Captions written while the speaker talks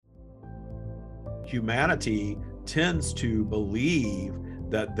humanity tends to believe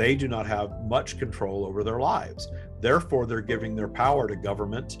that they do not have much control over their lives. Therefore, they're giving their power to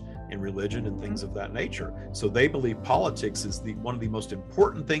government and religion and things of that nature. So they believe politics is one of the most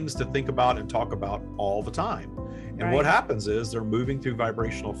important things to think about and talk about all the time. And what happens is they're moving through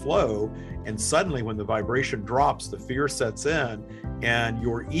vibrational flow, and suddenly when the vibration drops, the fear sets in, and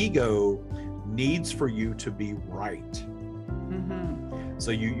your ego needs for you to be right. So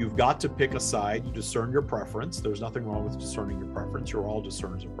you've got to pick a side. You discern your preference. There's nothing wrong with discerning your preference. You're all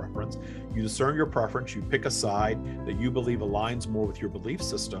discerners of preference. You discern your preference. You pick a side that you believe aligns more with your belief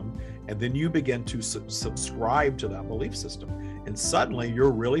system, and then you begin to subscribe to that belief system. And suddenly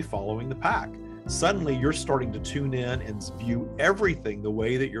you're really following the pack. Suddenly you're starting to tune in and view everything the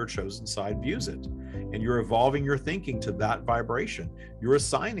way that your chosen side views it. And you're evolving your thinking to that vibration. You're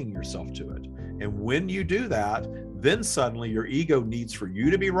assigning yourself to it. And when you do that, then suddenly your ego needs for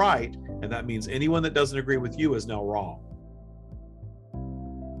you to be right. And that means anyone that doesn't agree with you is now wrong.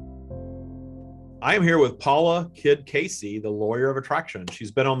 I am here with Paula Kidd Casey, the lawyer of attraction.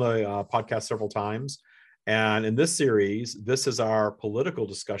 She's been on the podcast several times. And in this series, this is our political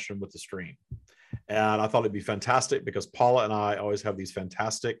discussion with the stream. And I thought it'd be fantastic because Paula and I always have these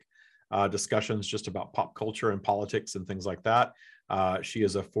fantastic discussions just about pop culture and politics and things like that. She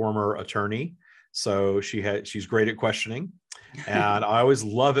is a former attorney, so she's great at questioning. And I always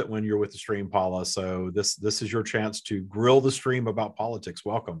love it when you're with the stream, Paula. So this is your chance to grill the stream about politics.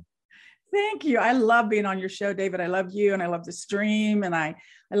 Welcome. Thank you. I love being on your show, David. I love you and I love the stream, and I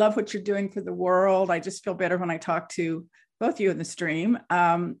love what you're doing for the world. I just feel better when I talk to both you and the stream.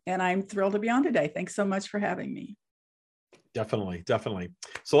 And I'm thrilled to be on today. Thanks so much for having me. Definitely.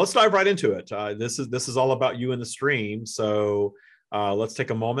 So let's dive right into it. This is all about you and the stream. So let's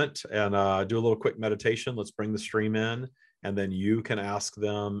take a moment and do a little quick meditation. Let's bring the stream in, and then you can ask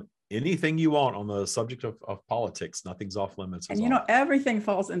them anything you want on the subject of politics. Nothing's off limits. And everything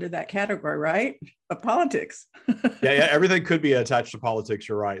falls into that category, right? Of politics. yeah, everything could be attached to politics.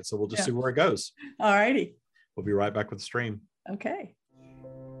 You're right. So we'll just see where it goes. All righty. We'll be right back with the stream. Okay.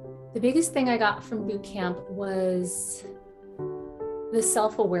 The biggest thing I got from boot camp was the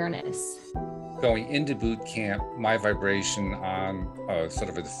self-awareness. Going into boot camp, my vibration on a sort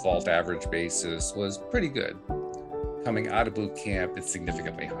of a default average basis was pretty good. Coming out of boot camp, it's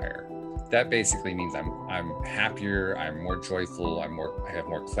significantly higher. That basically means I'm happier, I'm more joyful, I have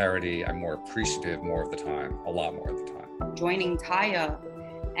more clarity, I'm more appreciative more of the time, a lot more of the time. Joining Taya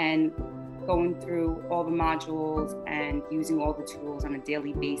and going through all the modules and using all the tools on a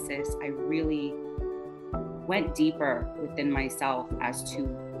daily basis, I really went deeper within myself as to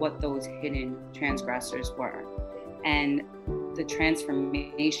what those hidden transgressors were. And the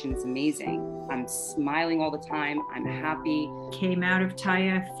transformation is amazing. I'm smiling all the time. I'm happy. Came out of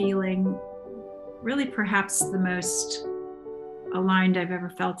Taya feeling really perhaps the most aligned I've ever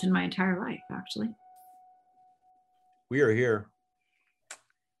felt in my entire life, actually. We are here.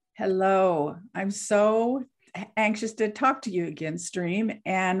 Hello. I'm so anxious to talk to you again, stream.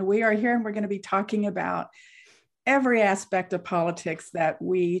 And we are here, and we're going to be talking about every aspect of politics that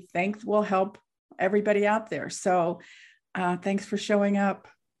we think will help everybody out there. So thanks for showing up.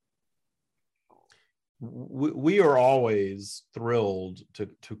 We are always thrilled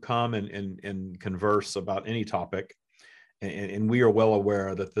to come and converse about any topic. And we are well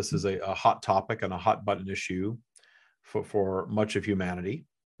aware that this is a hot topic and a hot button issue for much of humanity,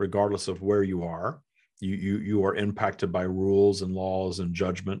 regardless of where you are. You are impacted by rules and laws and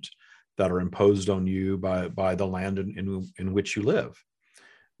judgment that are imposed on you by the land in which you live.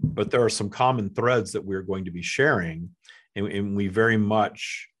 But there are some common threads that we're going to be sharing, and we very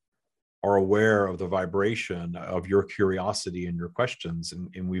much are aware of the vibration of your curiosity and your questions,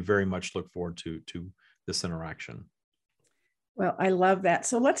 and we very much look forward to this interaction. Well, I love that.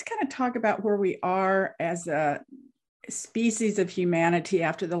 So let's kind of talk about where we are as a species of humanity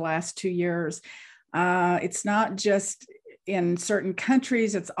after the last 2 years. It's not just in certain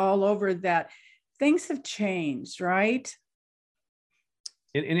countries, it's all over that things have changed, right?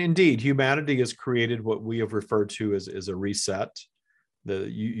 And indeed, humanity has created what we have referred to as a reset.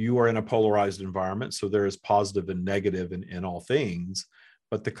 You are in a polarized environment, so there is positive and negative in all things,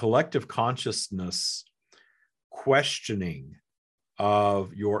 but the collective consciousness questioning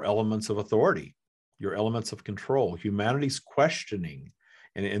of your elements of authority, your elements of control, humanity's questioning,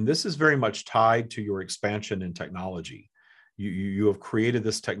 and this is very much tied to your expansion in technology. You have created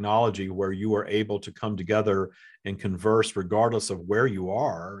this technology where you are able to come together and converse regardless of where you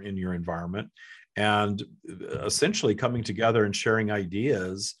are in your environment, and essentially coming together and sharing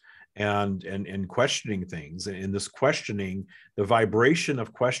ideas and questioning things. And in this questioning, the vibration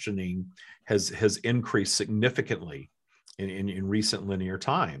of questioning has increased significantly in recent linear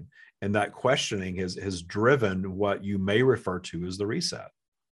time. And that questioning has driven what you may refer to as the reset.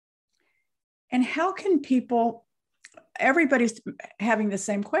 And how can people, everybody's having the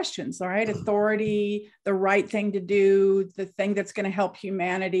same questions, all right? Authority, the right thing to do, the thing that's going to help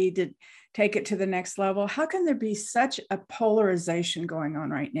humanity to take it to the next level. How can there be such a polarization going on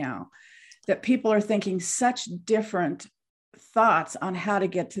right now that people are thinking such different thoughts on how to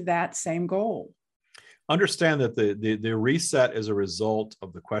get to that same goal? Understand that the reset is a result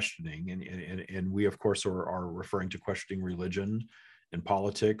of the questioning. And we, of course, are referring to questioning religion and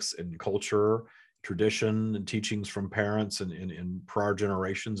politics and culture, tradition and teachings from parents and prior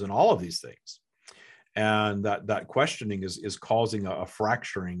generations and all of these things. And that questioning is causing a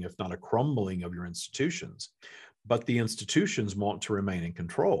fracturing, if not a crumbling, of your institutions. But the institutions want to remain in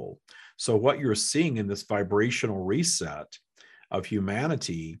control. So what you're seeing in this vibrational reset of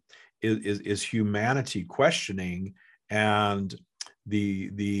humanity is humanity questioning, and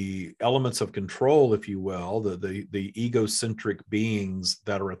the elements of control, if you will, the egocentric beings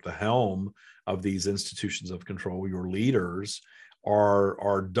that are at the helm of these institutions of control, your leaders,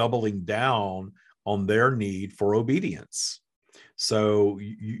 are doubling down on their need for obedience. So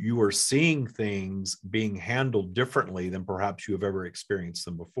you are seeing things being handled differently than perhaps you have ever experienced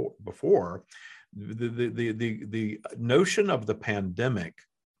them before. The notion of the pandemic,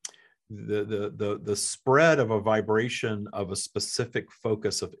 the spread of a vibration of a specific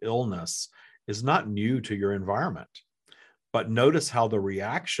focus of illness is not new to your environment, but notice how the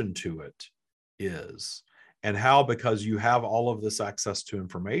reaction to it is, and how, because you have all of this access to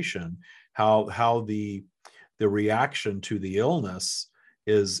information, how the reaction to the illness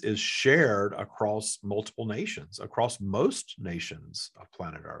is shared across multiple nations, across most nations of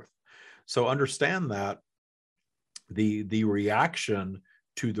planet Earth. So understand that the reaction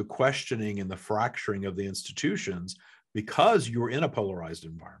to the questioning and the fracturing of the institutions, because you're in a polarized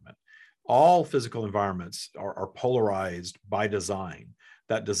environment. All physical environments are polarized by design.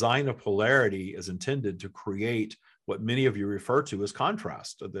 That design of polarity is intended to create what many of you refer to as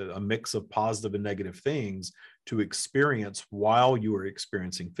contrast, a mix of positive and negative things to experience while you are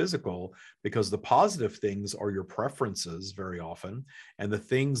experiencing physical, because the positive things are your preferences very often, and the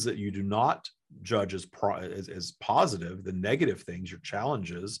things that you do not judge as positive, the negative things, your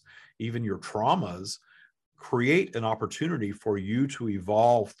challenges, even your traumas, create an opportunity for you to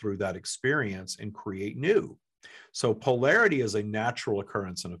evolve through that experience and create new. So polarity is a natural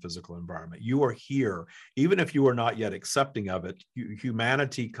occurrence in a physical environment. You are here, even if you are not yet accepting of it.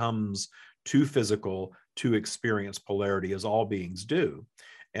 Humanity comes to physical to experience polarity, as all beings do.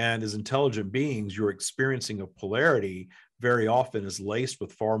 And as intelligent beings, your experiencing of polarity very often is laced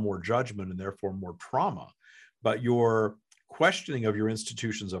with far more judgment and therefore more trauma. But your questioning of your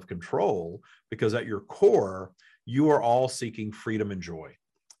institutions of control, because at your core, you are all seeking freedom and joy.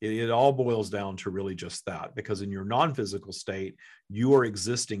 It all boils down to really just that, because in your non-physical state, you are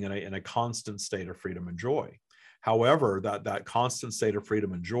existing in a constant state of freedom and joy. However, that constant state of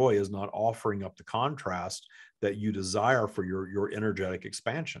freedom and joy is not offering up the contrast that you desire for your energetic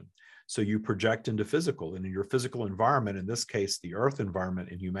expansion. So you project into physical, and in your physical environment, in this case, the earth environment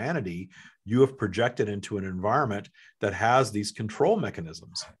in humanity, you have projected into an environment that has these control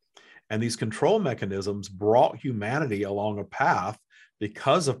mechanisms. And these control mechanisms brought humanity along a path.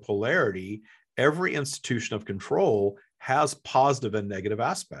 Because of polarity, every institution of control has positive and negative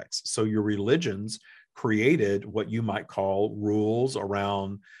aspects. So your religions created what you might call rules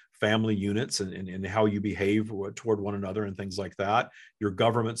around family units and how you behave toward one another and things like that. Your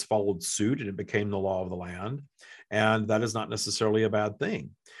governments followed suit and it became the law of the land. And that is not necessarily a bad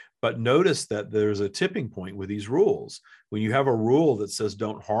thing. But notice that there's a tipping point with these rules. When you have a rule that says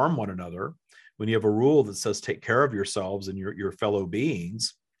don't harm one another, when you have a rule that says take care of yourselves and your fellow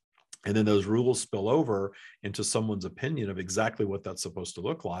beings, and then those rules spill over into someone's opinion of exactly what that's supposed to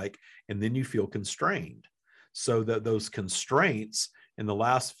look like, and then you feel constrained. So that those constraints in the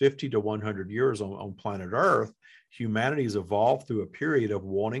last 50 to 100 years on planet Earth, humanity's evolved through a period of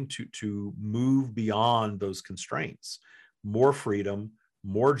wanting to move beyond those constraints. More freedom,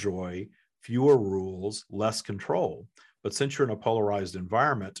 more joy, fewer rules, less control. But since you're in a polarized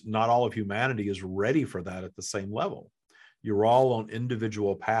environment, not all of humanity is ready for that at the same level. You're all on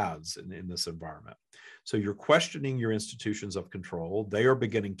individual paths in this environment. So you're questioning your institutions of control. They are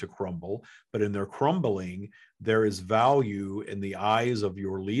beginning to crumble, but in their crumbling, there is value in the eyes of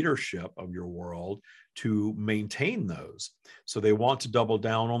your leadership of your world to maintain those. So they want to double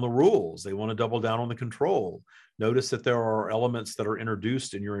down on the rules. They want to double down on the control. Notice that there are elements that are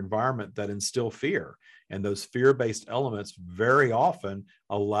introduced in your environment that instill fear. And those fear-based elements very often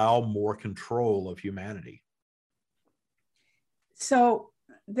allow more control of humanity. So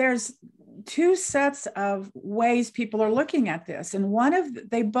there's two sets of ways people are looking at this. And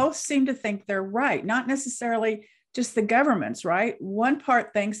they both seem to think they're right, not necessarily just the government's right. One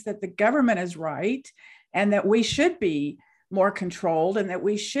part thinks that the government is right and that we should be more controlled and that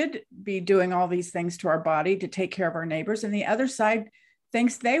we should be doing all these things to our body to take care of our neighbors. And the other side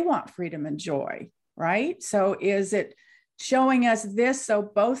thinks they want freedom and joy, right? So is it showing us this? So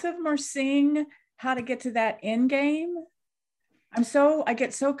both of them are seeing how to get to that end game. I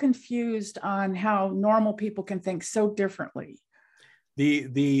get so confused on how normal people can think so differently.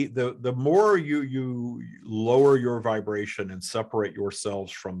 The more you lower your vibration and separate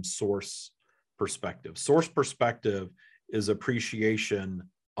yourselves from source perspective. Source perspective is appreciation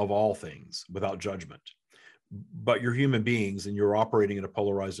of all things without judgment. But you're human beings and you're operating in a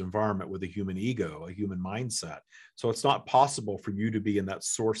polarized environment with a human ego, a human mindset. So it's not possible for you to be in that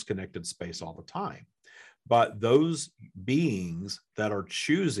source connected space all the time. But those beings that are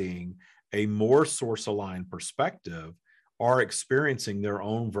choosing a more source aligned perspective are experiencing their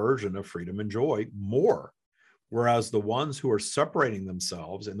own version of freedom and joy more. Whereas the ones who are separating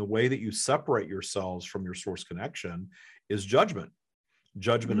themselves, and the way that you separate yourselves from your source connection is judgment.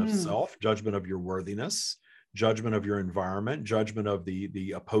 Judgment of self, judgment of your worthiness, judgment of your environment, judgment of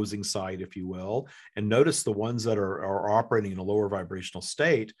the opposing side, if you will. And notice the ones that are operating in a lower vibrational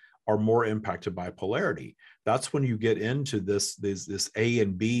state are more impacted by polarity. That's when you get into this A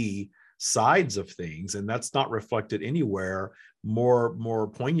and B sides of things, and that's not reflected anywhere more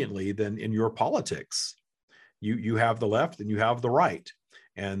poignantly than in your politics. You have the left and you have the right,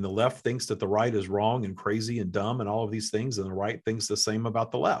 and the left thinks that the right is wrong and crazy and dumb and all of these things, and the right thinks the same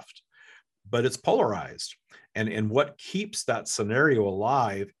about the left. But it's polarized, and what keeps that scenario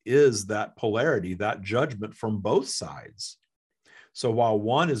alive is that polarity, that judgment from both sides. So while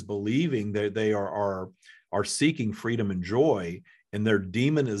one is believing that they are seeking freedom and joy, in their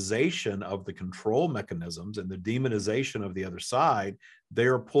demonization of the control mechanisms and the demonization of the other side, they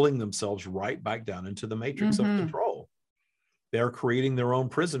are pulling themselves right back down into the matrix of control. They're creating their own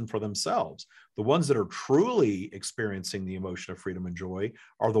prison for themselves. The ones that are truly experiencing the emotion of freedom and joy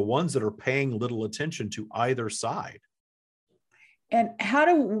are the ones that are paying little attention to either side. And how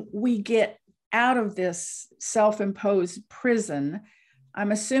do we get out of this self-imposed prison?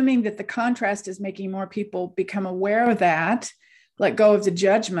 I'm assuming that the contrast is making more people become aware of that, let go of the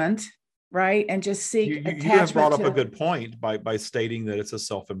judgment, right? And just seek attachment. You have brought up a good point by stating that it's a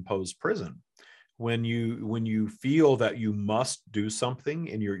self-imposed prison. When you feel that you must do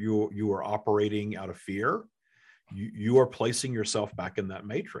something and you are operating out of fear, you are placing yourself back in that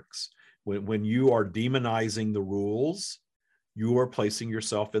matrix. When you are demonizing the rules, you are placing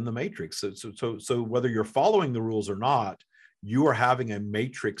yourself in the matrix. So whether you're following the rules or not, you are having a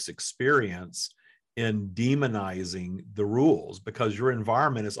matrix experience in demonizing the rules, because your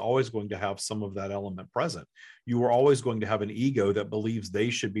environment is always going to have some of that element present. You are always going to have an ego that believes they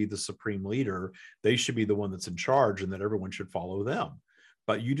should be the supreme leader, they should be the one that's in charge, and that everyone should follow them.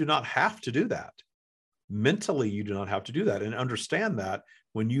 But you do not have to do that. Mentally, you do not have to do that. And understand that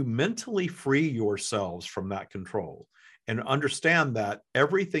when you mentally free yourselves from that control, and understand that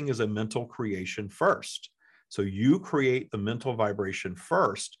everything is a mental creation first. So you create the mental vibration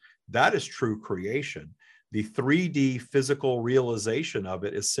first. That is true creation. The 3D physical realization of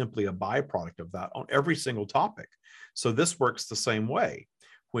it is simply a byproduct of that on every single topic. So this works the same way.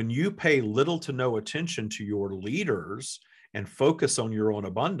 When you pay little to no attention to your leaders and focus on your own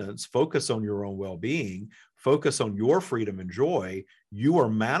abundance, focus on your own well-being, focus on your freedom and joy, you are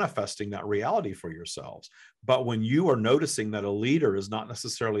manifesting that reality for yourselves. But when you are noticing that a leader is not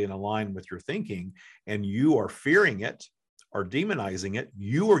necessarily in line with your thinking, and you are fearing it or demonizing it,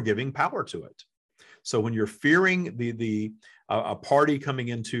 you are giving power to it. So when you're fearing a party coming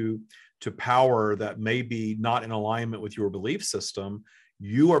into power that may be not in alignment with your belief system,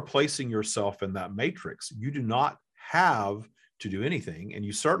 you are placing yourself in that matrix. You do not have to do anything, and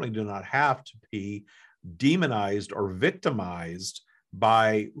you certainly do not have to be demonized or victimized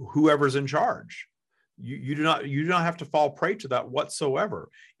by whoever's in charge. You do not have to fall prey to that whatsoever.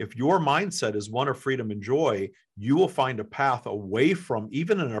 If your mindset is one of freedom and joy, you will find a path away from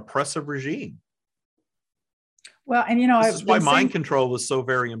even an oppressive regime. Well, and this is why mind control is so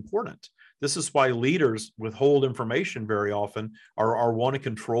very important. This is why leaders withhold information very often, or want to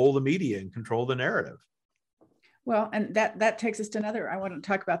control the media and control the narrative. Well, and that takes us to another, I want to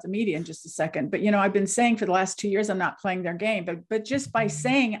talk about the media in just a second, but, I've been saying for the last 2 years, I'm not playing their game, but just by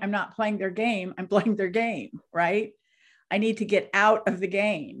saying I'm not playing their game, I'm playing their game, right? I need to get out of the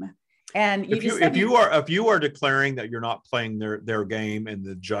game. And if you are declaring that you're not playing their game and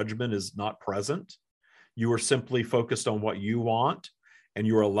the judgment is not present, you are simply focused on what you want, and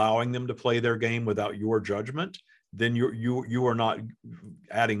you're allowing them to play their game without your judgment, then you are not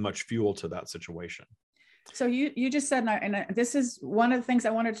adding much fuel to that situation. So you just said, and this is one of the things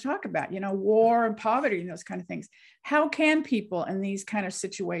I wanted to talk about, war and poverty and those kind of things. How can people in these kind of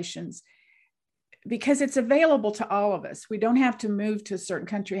situations, because it's available to all of us, we don't have to move to a certain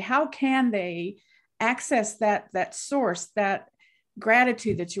country, how can they access that source, that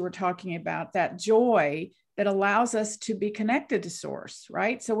gratitude that you were talking about, that joy that allows us to be connected to source,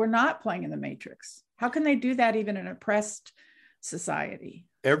 right? So we're not playing in the matrix. How can they do that even in an oppressed society?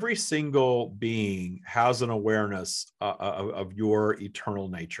 Every single being has an awareness of your eternal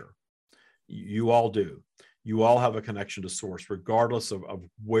nature. You all do. You all have a connection to source, regardless of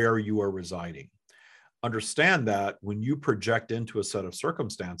where you are residing. Understand that when you project into a set of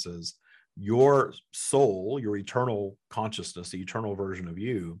circumstances, your soul, your eternal consciousness, the eternal version of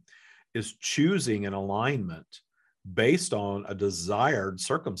you, is choosing an alignment based on a desired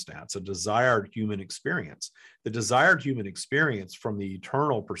circumstance, a desired human experience. The desired human experience from the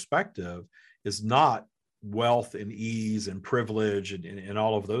eternal perspective is not wealth and ease and privilege and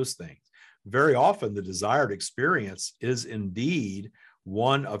all of those things. Very often the desired experience is indeed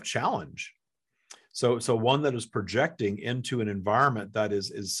one of challenge. So one that is projecting into an environment that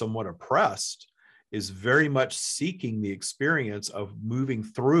is somewhat oppressed is very much seeking the experience of moving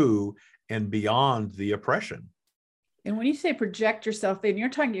through and beyond the oppression. And when you say project yourself in, you're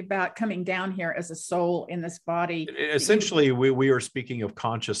talking about coming down here as a soul in this body. Essentially, we are speaking of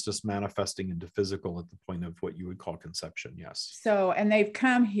consciousness manifesting into physical at the point of what you would call conception, yes. So, and they've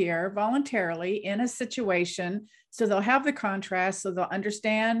come here voluntarily in a situation, so they'll have the contrast, so they'll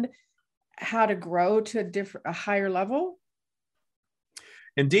understand how to grow to a higher level.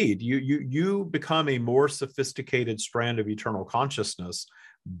 Indeed, you become a more sophisticated strand of eternal consciousness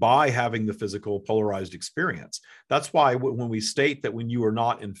by having the physical polarized experience. That's why when we state that when you are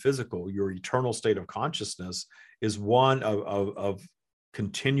not in physical, your eternal state of consciousness is one of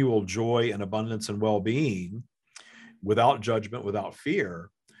continual joy and abundance and well-being, without judgment, without fear.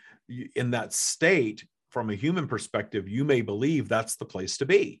 In that state, from a human perspective, you may believe that's the place to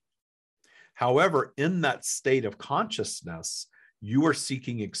be. However, in that state of consciousness, you are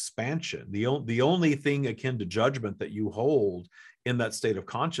seeking expansion. The only thing akin to judgment that you hold in that state of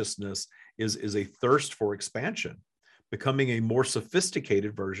consciousness is a thirst for expansion, becoming a more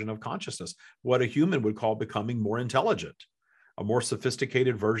sophisticated version of consciousness, what a human would call becoming more intelligent, a more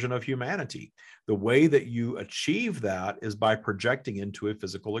sophisticated version of humanity. The way that you achieve that is by projecting into a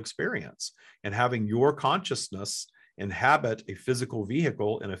physical experience and having your consciousness inhabit a physical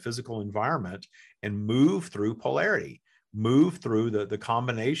vehicle in a physical environment and move through polarity. Move through the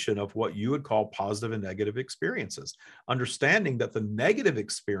combination of what you would call positive and negative experiences, understanding that the negative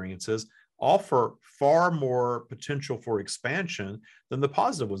experiences offer far more potential for expansion than the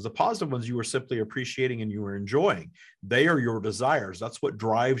positive ones. The positive ones you are simply appreciating and you are enjoying. They are your desires. That's what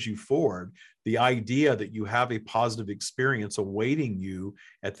drives you forward. The idea that you have a positive experience awaiting you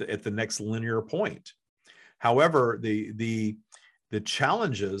at the next linear point. However, the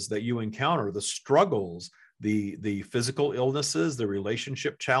challenges that you encounter, the struggles, the physical illnesses, the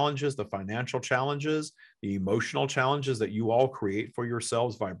relationship challenges, the financial challenges, the emotional challenges that you all create for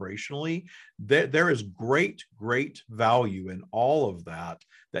yourselves vibrationally, there is great value in all of that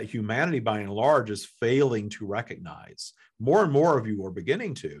humanity by and large is failing to recognize. More and more of you are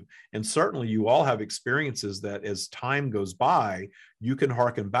beginning to, and certainly you all have experiences that as time goes by, you can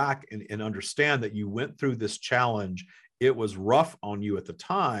hearken back and understand that you went through this challenge. It was rough on you at the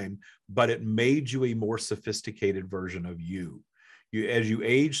time, but it made you a more sophisticated version of you. As you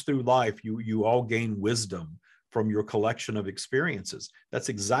age through life, you all gain wisdom from your collection of experiences. That's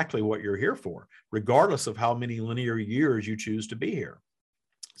exactly what you're here for, regardless of how many linear years you choose to be here.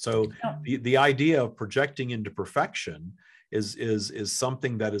 So the idea of projecting into perfection is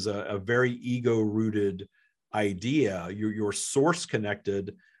something that is a very ego-rooted idea. Your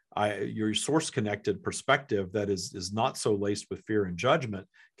source-connected perspective that is not so laced with fear and judgment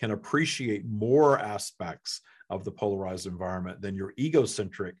can appreciate more aspects of the polarized environment than your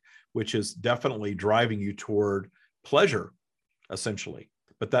egocentric, which is definitely driving you toward pleasure, essentially.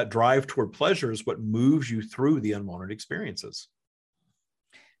 But that drive toward pleasure is what moves you through the unwanted experiences.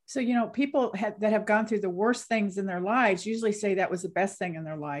 So, you know, people that have gone through the worst things in their lives usually say that was the best thing in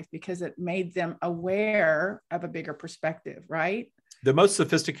their life because it made them aware of a bigger perspective, right? The most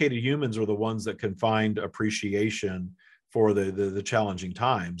sophisticated humans are the ones that can find appreciation for the challenging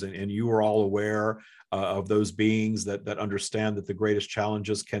times. And you are all aware of those beings that understand that the greatest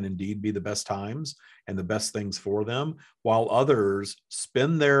challenges can indeed be the best times and the best things for them, while others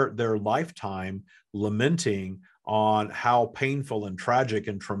spend their lifetime lamenting on how painful and tragic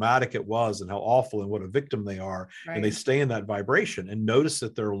and traumatic it was and how awful and what a victim they are. Right. And they stay in that vibration and notice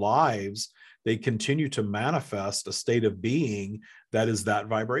that their lives, they continue to manifest a state of being that is that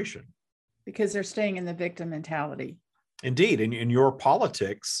vibration. Because they're staying in the victim mentality. Indeed. In your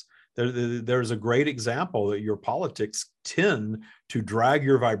politics, there's a great example that your politics tend to drag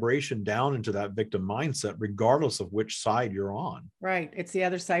your vibration down into that victim mindset, regardless of which side you're on. Right. It's the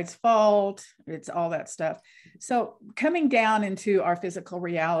other side's fault. It's all that stuff. So coming down into our physical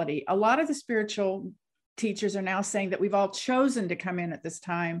reality, a lot of the spiritual teachers are now saying that we've all chosen to come in at this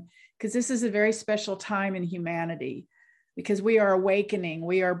time because this is a very special time in humanity, because we are awakening.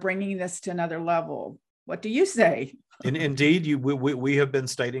 We are bringing this to another level. What do you say? Indeed, we have been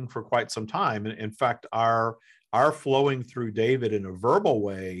stating for quite some time. In fact, our flowing through David in a verbal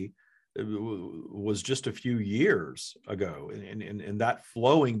way was just a few years ago. And that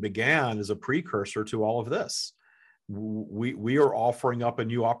flowing began as a precursor to all of this. We are offering up a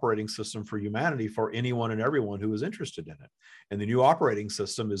new operating system for humanity for anyone and everyone who is interested in it. And the new operating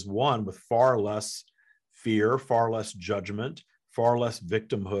system is one with far less fear, far less judgment, far less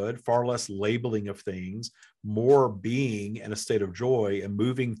victimhood, far less labeling of things, more being in a state of joy and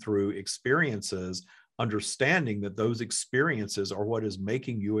moving through experiences, understanding that those experiences are what is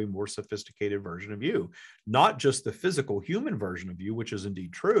making you a more sophisticated version of you. Not just the physical human version of you, which is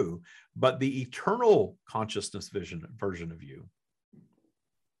indeed true, but the eternal consciousness version of you.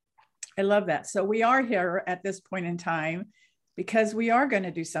 I love that. So we are here at this point in time because we are going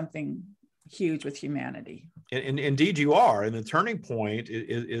to do something huge with humanity. And indeed you are. And the turning point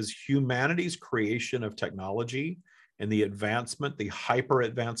is humanity's creation of technology and the advancement, the hyper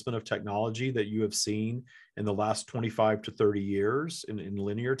advancement of technology that you have seen in the last 25 to 30 years in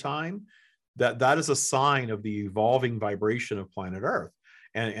linear time. That is a sign of the evolving vibration of planet Earth.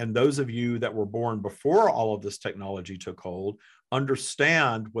 And those of you that were born before all of this technology took hold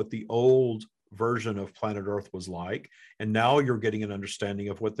understand what the old version of planet Earth was like. And now you're getting an understanding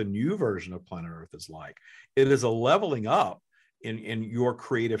of what the new version of planet Earth is like. It is a leveling up in your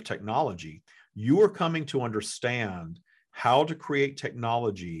creative technology. You are coming to understand how to create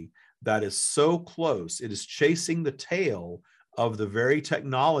technology that is so close. It is chasing the tail of the very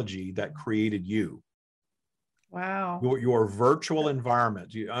technology that created you. Wow. Your virtual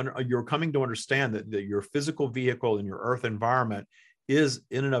environment. You're coming to understand that your physical vehicle and your Earth environment is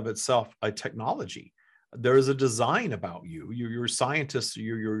in and of itself a technology. There is a design about you. Your scientists,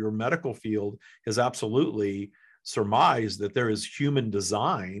 your medical field has absolutely surmised that there is human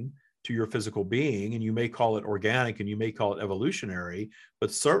design to your physical being, and you may call it organic and you may call it evolutionary,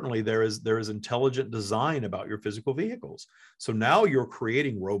 but certainly there is intelligent design about your physical vehicles. So now you're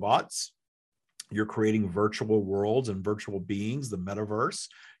creating robots, you're creating virtual worlds and virtual beings, the metaverse.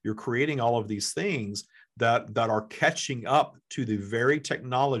 You're creating all of these things that are catching up to the very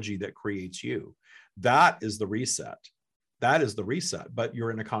technology that creates you. That is the reset. That is the reset, but you're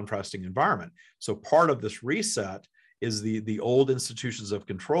in a contrasting environment. So part of this reset is the old institutions of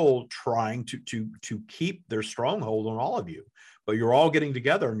control trying to keep their stronghold on all of you. But you're all getting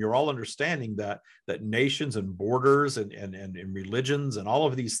together and you're all understanding that nations and borders and religions and all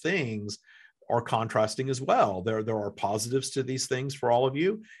of these things are contrasting as well. There are positives to these things for all of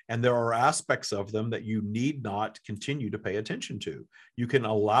you, and there are aspects of them that you need not continue to pay attention to. You can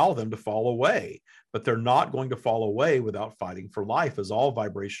allow them to fall away, but they're not going to fall away without fighting for life, as all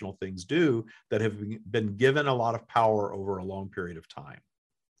vibrational things do that have been given a lot of power over a long period of time.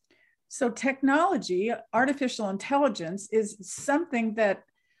 So technology, artificial intelligence, is something that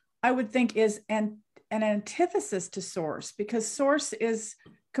I would think is an antithesis to source, because source is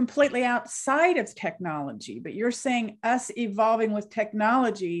completely outside of technology. But you're saying us evolving with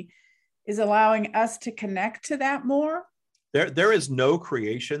technology is allowing us to connect to that more? There is no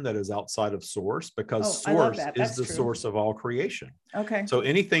creation that is outside of source, because source is the source of all creation. Okay. So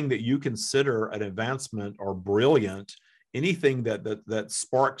anything that you consider an advancement or brilliant, anything that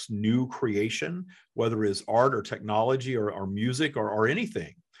sparks new creation, whether it's art or technology or music or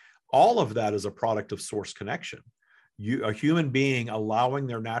anything, all of that is a product of source connection. A human being allowing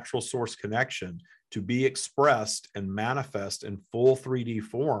their natural source connection to be expressed and manifest in full 3D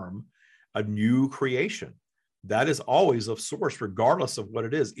form, a new creation. that is always of source, regardless of what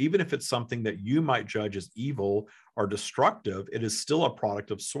it is. Even if it's something that you might judge as evil or destructive, it is still a product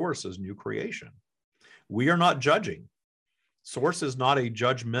of source as new creation. We are not judging. Source is not a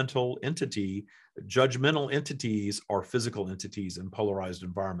judgmental entity. Judgmental entities are physical entities in polarized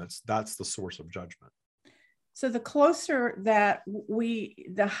environments. That's the source of judgment. So the closer that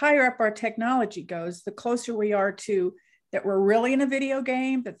the higher up our technology goes, the closer we are to that we're really in a video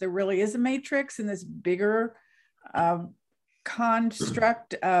game, that there really is a matrix in this bigger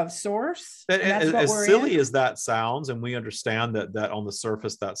construct of source. And that's what as silly as that sounds, and we understand that on the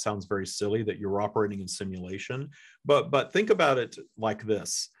surface that sounds very silly, that you're operating in simulation, but think about it like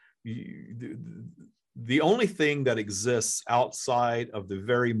this. The only thing that exists outside of the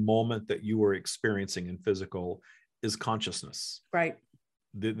very moment that you are experiencing in physical is consciousness. Right.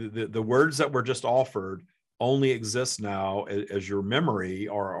 The words that were just offered only exist now as your memory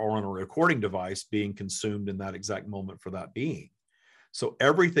or on a recording device being consumed in that exact moment for that being. So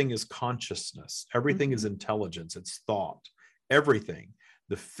everything is consciousness. Everything is intelligence. It's thought. Everything.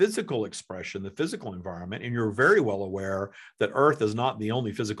 The physical expression, the physical environment, and you're very well aware that Earth is not the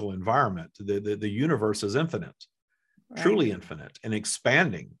only physical environment. The universe is infinite, right. Truly infinite and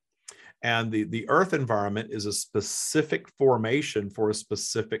expanding. And the Earth environment is a specific formation for a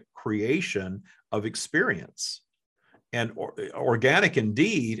specific creation of experience. And organic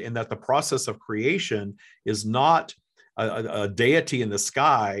indeed, in that the process of creation is not a deity in the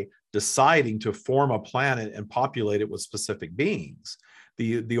sky deciding to form a planet and populate it with specific beings.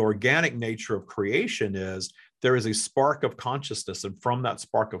 The organic nature of creation is there is a spark of consciousness, and from that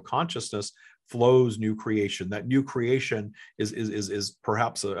spark of consciousness flows new creation. That new creation is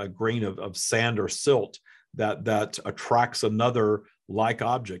perhaps a grain of sand or silt that attracts another like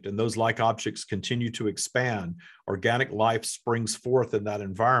object, and those like objects continue to expand. Organic life springs forth in that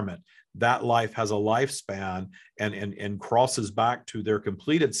environment. That life has a lifespan and crosses back to their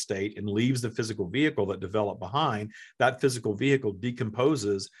completed state and leaves the physical vehicle that developed behind. That physical vehicle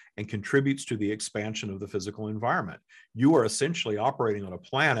decomposes and contributes to the expansion of the physical environment. You are essentially operating on a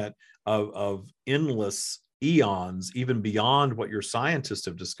planet of endless eons, even beyond what your scientists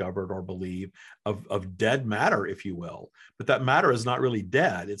have discovered or believe, of dead matter, if you will. But that matter is not really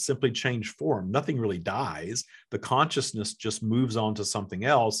dead. It's simply changed form. Nothing really dies. The consciousness just moves on to something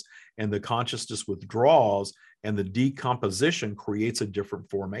else, and the consciousness withdraws, and the decomposition creates a different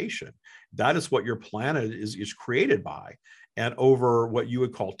formation. That is what your planet is created by. And over what you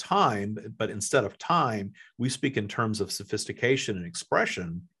would call time, but instead of time, we speak in terms of sophistication and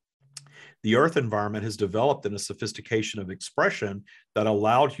expression. The Earth environment has developed in a sophistication of expression that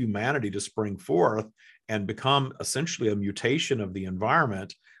allowed humanity to spring forth and become essentially a mutation of the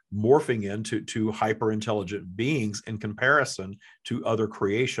environment, morphing into hyper-intelligent beings in comparison to other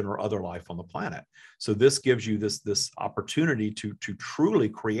creation or other life on the planet. So this gives you this opportunity to truly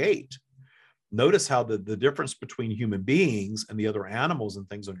create. Notice how the difference between human beings and the other animals and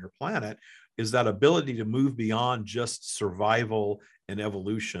things on your planet is that ability to move beyond just survival and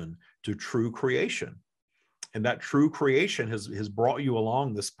evolution to true creation. And that true creation has brought you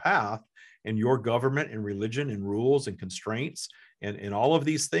along this path, and your government and religion and rules and constraints and all of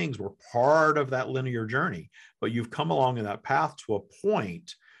these things were part of that linear journey. But you've come along in that path to a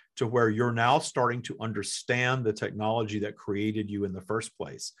point to where you're now starting to understand the technology that created you in the first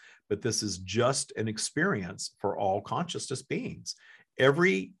place. But this is just an experience for all consciousness beings.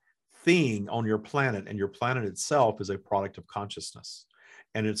 Everything on your planet and your planet itself is a product of consciousness.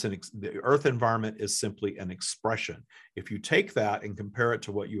 And the Earth environment is simply an expression. If you take that and compare it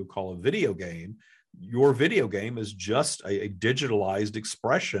to what you would call a video game, your video game is just a digitalized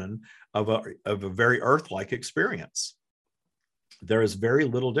expression of a very Earth-like experience. There is very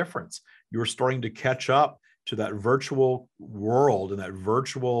little difference. You're starting to catch up to that virtual world and that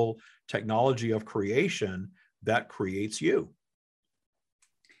virtual technology of creation that creates you.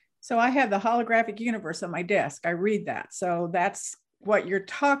 So I have the holographic universe on my desk. I read that. So that's what you're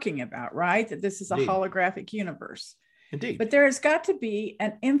talking about, right? That this is a holographic universe. Indeed. But there has got to be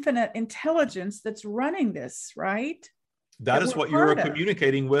an infinite intelligence that's running this, right? That is what you're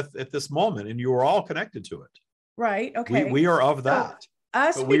communicating with at this moment, and you are all connected to it. Right. Okay. We are of that.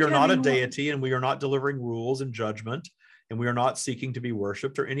 So but we are not a deity, and we are not delivering rules and judgment, and we are not seeking to be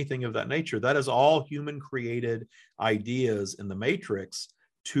worshipped or anything of that nature. That is all human created ideas in the matrix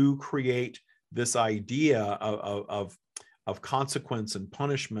to create this idea of consequence and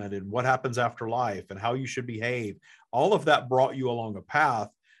punishment and what happens after life and how you should behave. All of that brought you along a path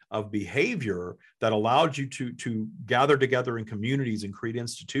of behavior that allowed you to gather together in communities and create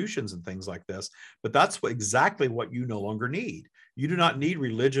institutions and things like this. But that's exactly what you no longer need. You do not need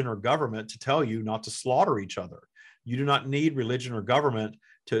religion or government to tell you not to slaughter each other. You do not need religion or government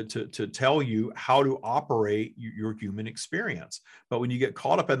to tell you how to operate your human experience. But when you get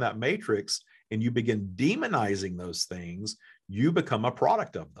caught up in that matrix and you begin demonizing those things, you become a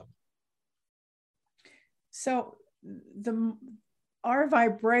product of them. So our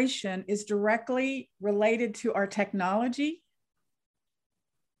vibration is directly related to our technology?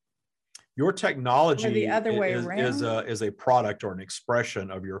 Your technology or the other way around? is a product or an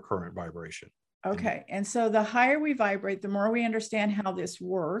expression of your current vibration. Okay. And so the higher we vibrate, the more we understand how this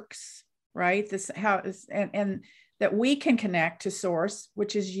works, right? This how is and that we can connect to source,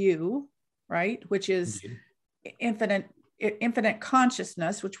 which is you, right? Which is infinite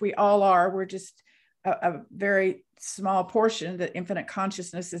consciousness, which we all are. We're just a very small portion that infinite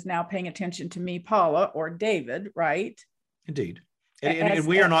consciousness is now paying attention to me, Paula, or David, right? Indeed. And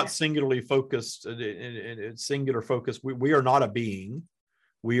we are not singularly focused, singular focus. We are not a being.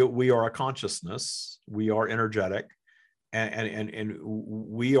 We are a consciousness. We are energetic, and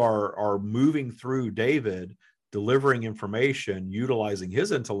we are moving through David, delivering information, utilizing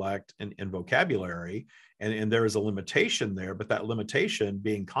his intellect and vocabulary. And there is a limitation there, but that limitation,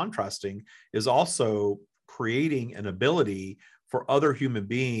 being contrasting, is also creating an ability for other human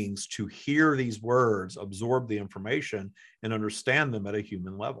beings to hear these words, absorb the information, and understand them at a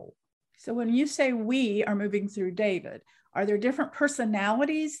human level. So when you say we are moving through David, are there different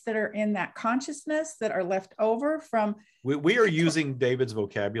personalities that are in that consciousness that are left over from? We are using David's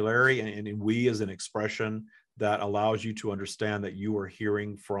vocabulary, and we as an expression that allows you to understand that you are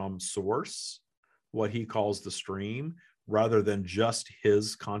hearing from source, what he calls the stream, rather than just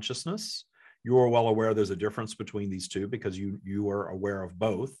his consciousness. You are well aware there's a difference between these two because you are aware of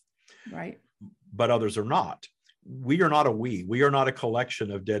both. Right. But others are not. We are not a we. We are not a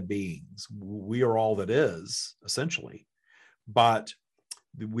collection of dead beings. We are all that is, essentially. But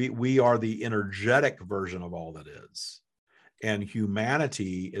we are the energetic version of all that is. And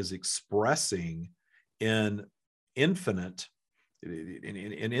humanity is expressing in infinite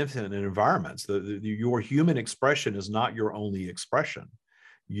environments. Your human expression is not your only expression.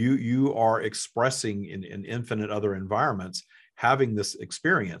 You are expressing in infinite other environments, having this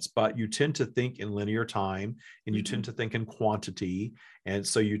experience, but you tend to think in linear time, and you tend to think in quantity. And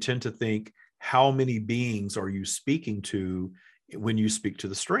so you tend to think, how many beings are you speaking to when you speak to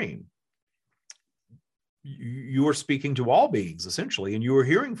the stream? You are speaking to all beings, essentially, and you are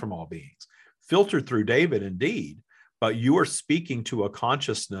hearing from all beings, filtered through David, indeed, but you are speaking to a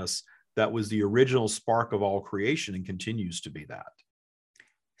consciousness that was the original spark of all creation and continues to be that.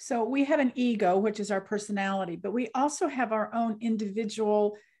 So we have an ego, which is our personality, but we also have our own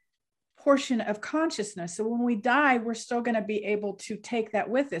individual portion of consciousness. So when we die, we're still going to be able to take that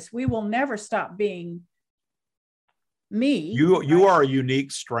with us. We will never stop being me. You are a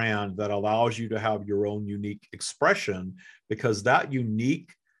unique strand that allows you to have your own unique expression, because that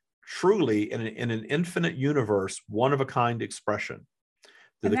unique, truly in an infinite universe, one of a kind expression,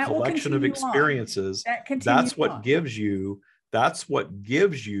 the collection of experiences, that's what gives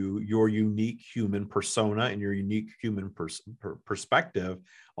you your unique human persona and your unique human perspective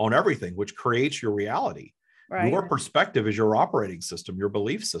on everything, which creates your reality. Right. Your perspective is your operating system, your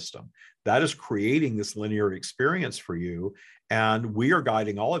belief system. That is creating this linear experience for you. And we are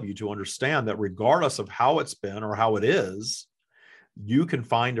guiding all of you to understand that regardless of how it's been or how it is, you can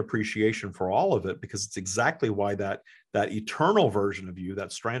find appreciation for all of it, because it's exactly why that eternal version of you,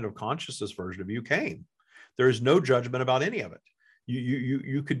 that strand of consciousness version of you came. There is no judgment about any of it.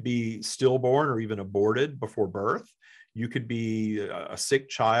 You could be stillborn or even aborted before birth. You could be a sick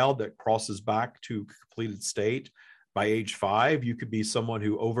child that crosses back to completed state by age 5. You could be someone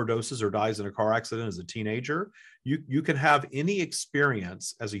who overdoses or dies in a car accident as a teenager. You can have any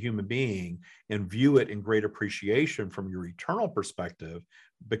experience as a human being and view it in great appreciation from your eternal perspective,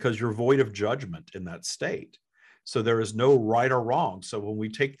 because you're void of judgment in that state. So there is no right or wrong. So when we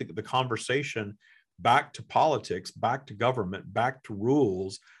take the conversation back to politics, back to government, back to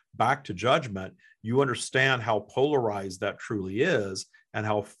rules, back to judgment, you understand how polarized that truly is and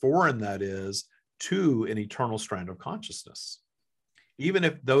how foreign that is to an eternal strand of consciousness.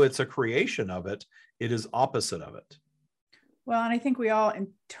 Even though it's a creation of it, it is opposite of it. Well, and I think we all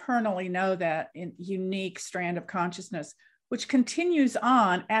internally know that unique strand of consciousness, which continues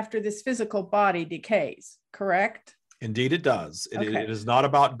on after this physical body decays, correct? Indeed, it does. It is not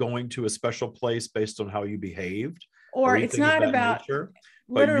about going to a special place based on how you behaved, or it's not about nature,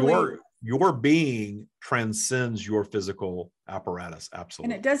 but your being transcends your physical apparatus.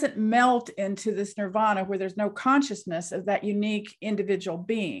 Absolutely. And it doesn't melt into this nirvana where there's no consciousness of that unique individual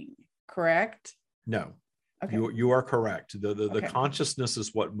being, correct? No. Okay. You are correct. The Okay. consciousness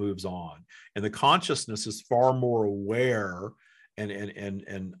is what moves on, and the consciousness is far more aware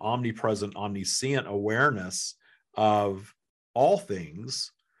and omnipresent, omniscient awareness of all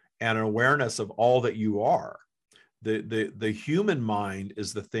things, and an awareness of all that you are. The human mind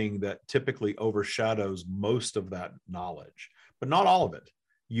is the thing that typically overshadows most of that knowledge, but not all of it.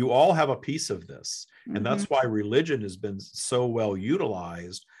 You all have a piece of this, and that's why religion has been so well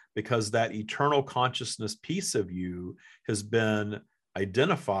utilized, because that eternal consciousness piece of you has been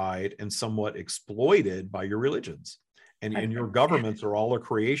identified and somewhat exploited by your religions. And your governments are all a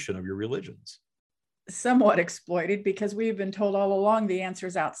creation of your religions. Somewhat exploited, because we've been told all along the answer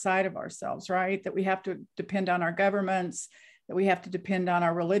is outside of ourselves, right? That we have to depend on our governments, that we have to depend on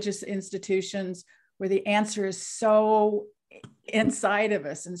our religious institutions, where the answer is so inside of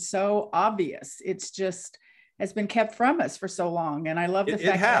us and so obvious. It's just has been kept from us for so long. And I love the fact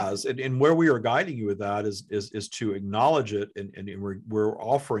it has. And where we are guiding you with that is to acknowledge it, and we're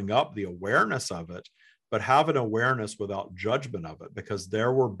offering up the awareness of it, but have an awareness without judgment of it, because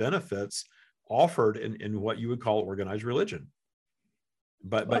there were benefits offered in what you would call organized religion.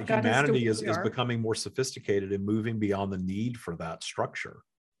 But humanity is becoming more sophisticated and moving beyond the need for that structure.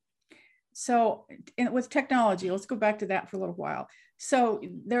 So with technology, let's go back to that for a little while. So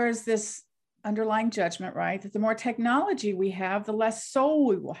there is this underlying judgment, right? That the more technology we have, the less soul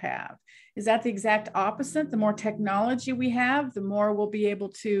we will have. Is that the exact opposite? The more technology we have, the more we'll be able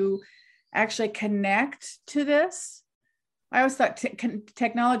to actually connect to this? I always thought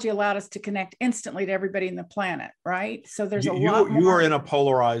technology allowed us to connect instantly to everybody in the planet, right? So there's a lot more. You are in a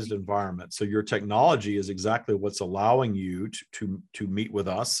polarized environment. So your technology is exactly what's allowing you to meet with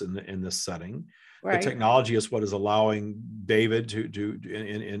us in this setting. Right. The technology is what is allowing David to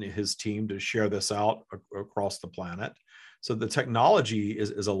in his team to share this out across the planet. So the technology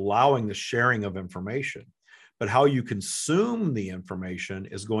is allowing the sharing of information, but how you consume the information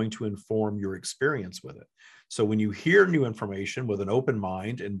is going to inform your experience with it. So when you hear new information with an open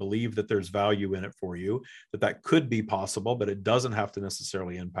mind and believe that there's value in it for you, that could be possible, but it doesn't have to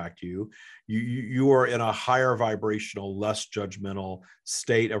necessarily impact you. You are in a higher vibrational, less judgmental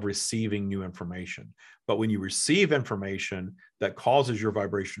state of receiving new information. But when you receive information that causes your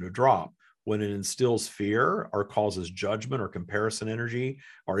vibration to drop, when it instills fear or causes judgment or comparison energy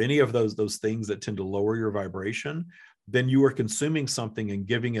or any of those things that tend to lower your vibration, then you are consuming something and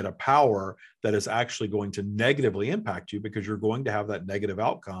giving it a power that is actually going to negatively impact you, because you're going to have that negative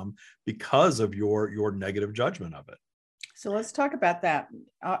outcome because of your negative judgment of it. So let's talk about that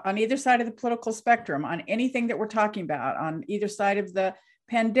on either side of the political spectrum, on anything that we're talking about, on either side of the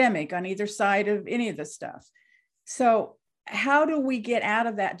pandemic, on either side of any of this stuff. So how do we get out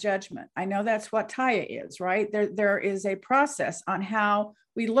of that judgment? I know that's what Taya is, right? There is a process on how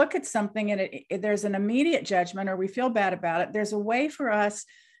we look at something and there's an immediate judgment or we feel bad about it. There's a way for us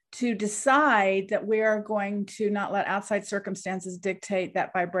to decide that we are going to not let outside circumstances dictate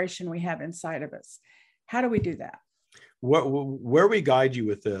that vibration we have inside of us. How do we do that? Where we guide you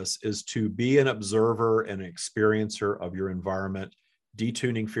with this is to be an observer and an experiencer of your environment,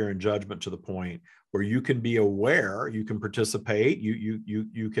 detuning fear and judgment to the point where you can be aware, you can participate,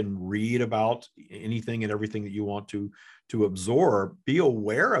 you can read about anything and everything that you want to absorb. Be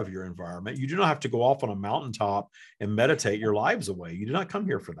aware of your environment. You do not have to go off on a mountaintop and meditate your lives away. You do not come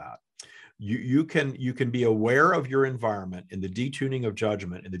here for that. You can be aware of your environment in the detuning of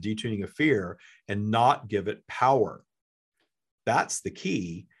judgment and the detuning of fear and not give it power. That's the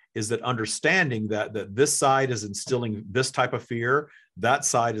key, is that understanding that this side is instilling this type of fear, that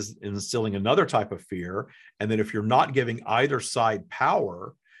side is instilling another type of fear. And then if you're not giving either side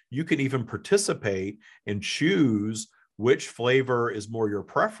power, you can even participate and choose which flavor is more your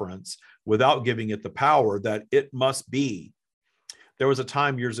preference without giving it the power that it must be. There was a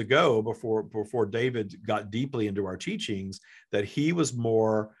time years ago before David got deeply into our teachings that he was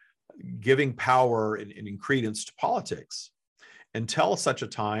more giving power and credence to politics, until such a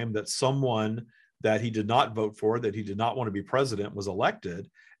time that someone that he did not vote for, that he did not want to be president, was elected,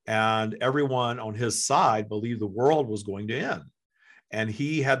 and everyone on his side believed the world was going to end. And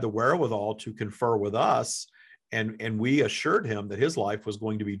he had the wherewithal to confer with us, and we assured him that his life was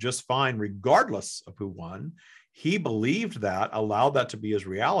going to be just fine regardless of who won. He believed that, allowed that to be his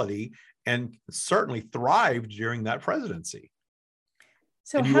reality, and certainly thrived during that presidency.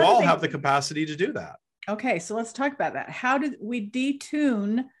 So and you all have the capacity to do that. Okay, so let's talk about that. How do we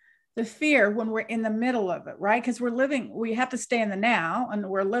detune the fear when we're in the middle of it, right? Because we have to stay in the now and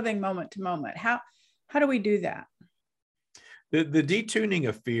we're living moment to moment. How do we do that? The detuning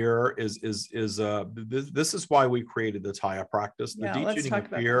of fear this is why we created the Taya practice. The Yeah, let's detuning talk of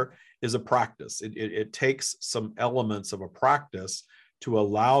about fear is a practice. It takes some elements of a practice to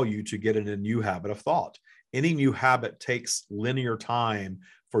allow you to get in a new habit of thought. Any new habit takes linear time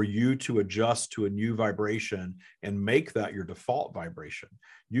for you to adjust to a new vibration and make that your default vibration.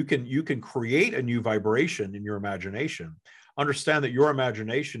 You can create a new vibration in your imagination. Understand that your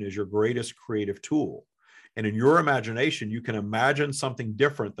imagination is your greatest creative tool. And in your imagination, you can imagine something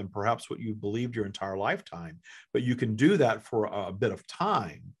different than perhaps what you've believed your entire lifetime, but you can do that for a bit of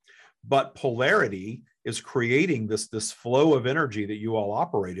time. But polarity is creating this flow of energy that you all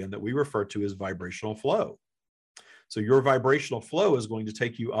operate in that we refer to as vibrational flow. So your vibrational flow is going to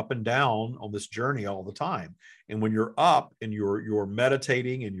take you up and down on this journey all the time. And when you're up and you're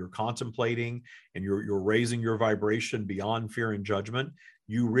meditating and you're contemplating and you're raising your vibration beyond fear and judgment,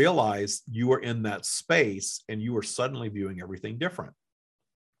 you realize you are in that space and you are suddenly viewing everything different.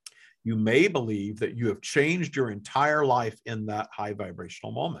 You may believe that you have changed your entire life in that high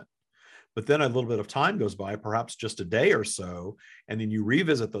vibrational moment. But then a little bit of time goes by, perhaps just a day or so, and then you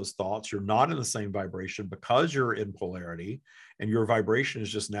revisit those thoughts. You're not in the same vibration because you're in polarity, and your vibration is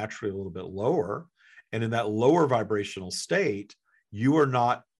just naturally a little bit lower. And in that lower vibrational state, you are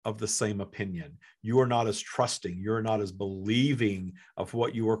not of the same opinion. You are not as trusting. You're not as believing of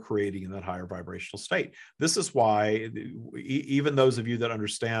what you are creating in that higher vibrational state. This is why even those of you that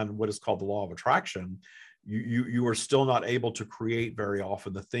understand what is called the law of attraction, you are still not able to create very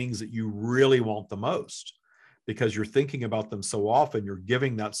often the things that you really want the most, because you're thinking about them so often, you're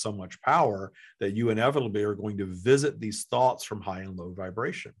giving that so much power that you inevitably are going to visit these thoughts from high and low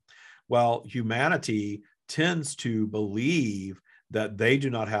vibration. Well, humanity tends to believe that they do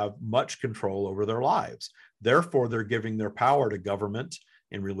not have much control over their lives. Therefore, they're giving their power to government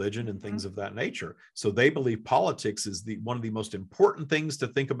and religion and things of that nature. So they believe politics is one of the most important things to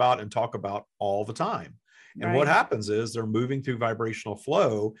think about and talk about all the time. And what happens is they're moving through vibrational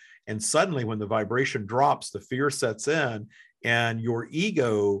flow, and suddenly when the vibration drops, the fear sets in, and your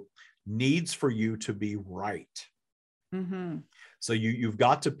ego needs for you to be right. Mm-hmm. So you've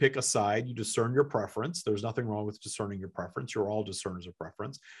got to pick a side. You discern your preference. There's nothing wrong with discerning your preference. You're all discerners of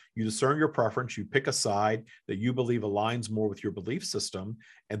preference. You discern your preference. You pick a side that you believe aligns more with your belief system,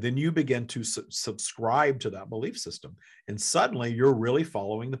 and then you begin to subscribe to that belief system. And suddenly you're really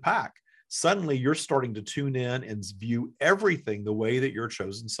following the pack. Suddenly you're starting to tune in and view everything the way that your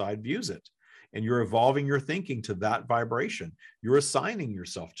chosen side views it. And you're evolving your thinking to that vibration. You're assigning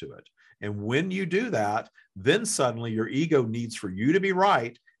yourself to it. And when you do that, then suddenly your ego needs for you to be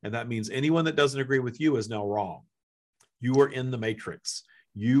right. And that means anyone that doesn't agree with you is now wrong. You are in the matrix.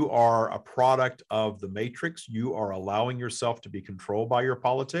 You are a product of the matrix. You are allowing yourself to be controlled by your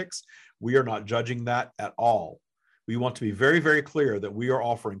politics. We are not judging that at all. We want to be very, very clear that we are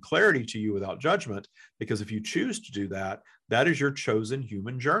offering clarity to you without judgment, because if you choose to do that, that is your chosen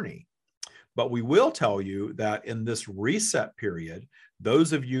human journey. But we will tell you that in this reset period,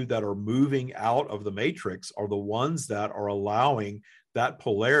 those of you that are moving out of the matrix are the ones that are allowing that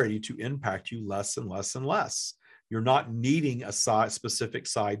polarity to impact you less and less and less. You're not needing a specific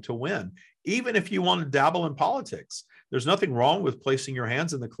side to win. Even if you want to dabble in politics, there's nothing wrong with placing your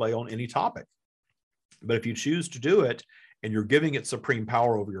hands in the clay on any topic. But if you choose to do it and you're giving it supreme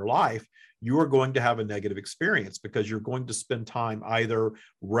power over your life, you are going to have a negative experience, because you're going to spend time either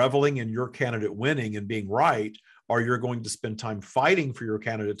reveling in your candidate winning and being right, or you're going to spend time fighting for your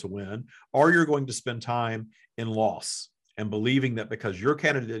candidate to win, or you're going to spend time in loss and believing that because your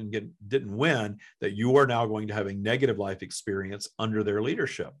candidate didn't win, that you are now going to have a negative life experience under their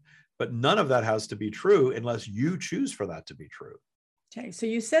leadership. But none of that has to be true unless you choose for that to be true. Okay, so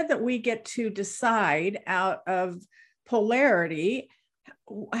you said that we get to decide out of polarity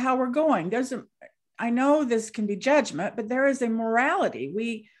how we're going. I know this can be judgment, but there is a morality.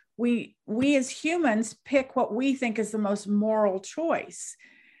 We as humans pick what we think is the most moral choice.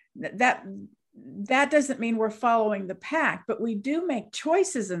 That doesn't mean we're following the pack, but we do make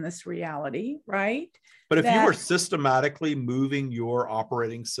choices in this reality, right? But if you are systematically moving your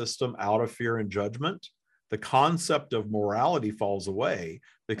operating system out of fear and judgment, the concept of morality falls away,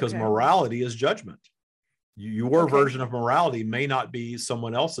 because morality is judgment. Your version of morality may not be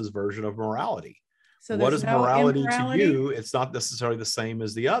someone else's version of morality. So what is morality to you? It's not necessarily the same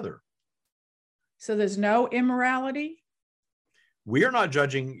as the other. So there's no immorality? We are not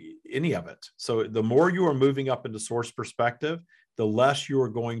judging any of it. So the more you are moving up into source perspective, the less you are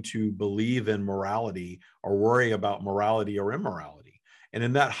going to believe in morality or worry about morality or immorality. And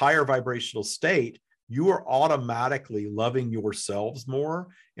in that higher vibrational state, you are automatically loving yourselves more.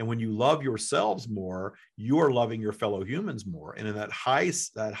 And when you love yourselves more, you are loving your fellow humans more. And in that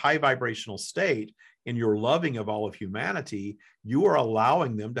high vibrational state, in your loving of all of humanity, you are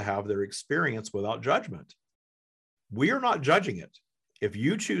allowing them to have their experience without judgment. We are not judging it. If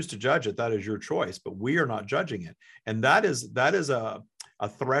you choose to judge it, that is your choice, but we are not judging it. And that is a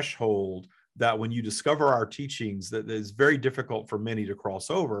threshold that when you discover our teachings, that is very difficult for many to cross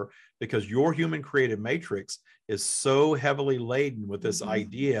over, because your human created matrix is so heavily laden with this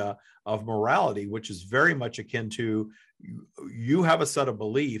idea of morality, which is very much akin to you have a set of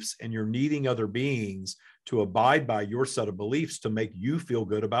beliefs and you're needing other beings to abide by your set of beliefs to make you feel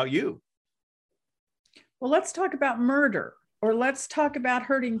good about you. Well, let's talk about murder, or let's talk about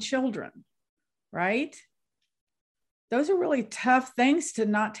hurting children, right? Those are really tough things to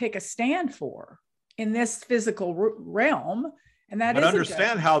not take a stand for in this physical realm. And that is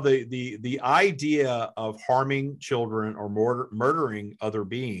understand how the idea of harming children or murdering other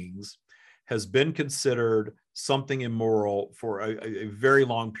beings has been considered something immoral for a very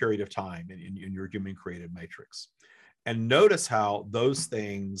long period of time in your human created matrix. And notice how those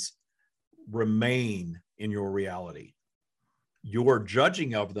things remain in your reality. Your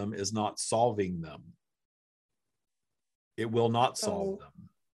judging of them is not solving them. It will not solve them.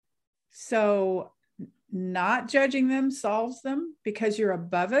 So not judging them solves them because you're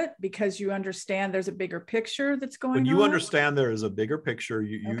above it, because you understand there's a bigger picture that's going on? When you understand there is a bigger picture,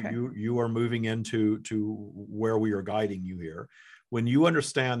 you are moving into where we are guiding you here. When you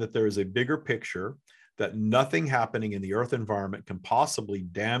understand that there is a bigger picture, that nothing happening in the earth environment can possibly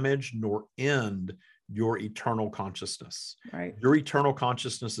damage nor end your eternal consciousness. Right. Your eternal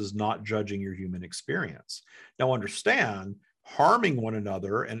consciousness is not judging your human experience. Now understand, harming one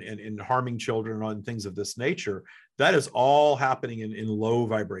another and harming children and things of this nature, that is all happening in low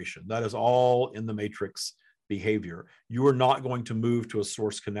vibration. That is all in the matrix behavior. You are not going to move to a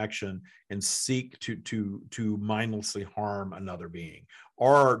source connection and seek to mindlessly harm another being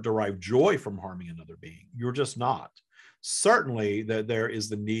or derive joy from harming another being. You're just not. Certainly that there is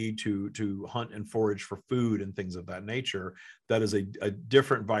the need to hunt and forage for food and things of that nature. That is a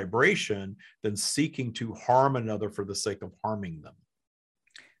different vibration than seeking to harm another for the sake of harming them.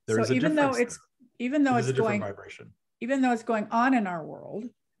 So even though it's different vibration, even though it's going on in our world,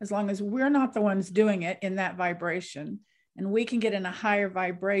 as long as we're not the ones doing it in that vibration, and we can get in a higher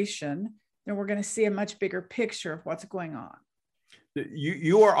vibration, then we're going to see a much bigger picture of what's going on.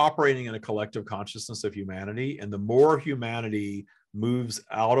 You are operating in a collective consciousness of humanity, and the more humanity moves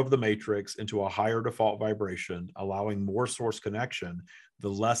out of the matrix into a higher default vibration, allowing more source connection, the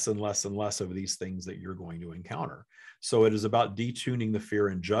less and less and less of these things that you're going to encounter. So it is about detuning the fear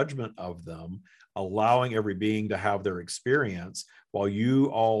and judgment of them, allowing every being to have their experience, while you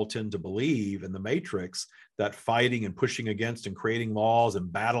all tend to believe in the matrix that fighting and pushing against and creating laws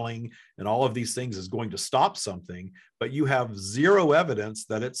and battling and all of these things is going to stop something, but you have zero evidence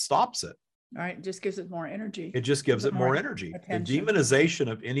that it stops it. All right, it just gives it more energy. It just gives it more energy. Attention. The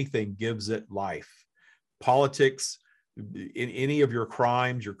demonization of anything gives it life. Politics, in any of your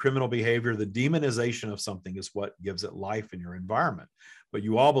crimes, your criminal behavior, the demonization of something is what gives it life in your environment. But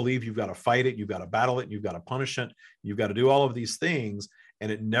you all believe you've got to fight it, you've got to battle it, you've got to punish it, you've got to do all of these things,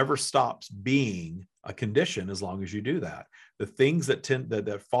 and it never stops being a condition as long as you do that. The things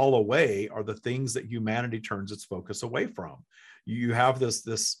that fall away are the things that humanity turns its focus away from. You have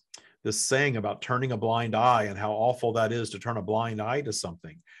this saying about turning a blind eye and how awful that is to turn a blind eye to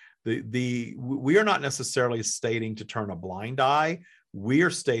something. We are not necessarily stating to turn a blind eye. We are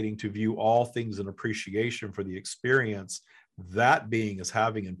stating to view all things in appreciation for the experience that being is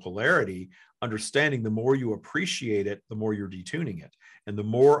having in polarity, understanding the more you appreciate it, the more you're detuning it. And the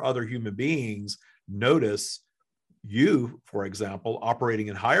more other human beings notice you, for example, operating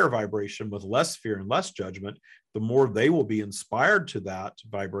in higher vibration with less fear and less judgment, the more they will be inspired to that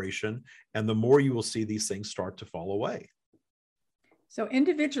vibration, and the more you will see these things start to fall away. So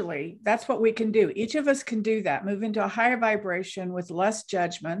individually, that's what we can do. Each of us can do that, move into a higher vibration with less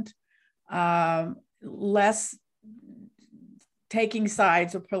judgment, less taking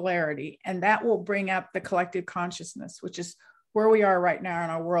sides of polarity, and that will bring up the collective consciousness, which is where we are right now in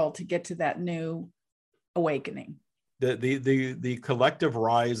our world to get to that new awakening. The collective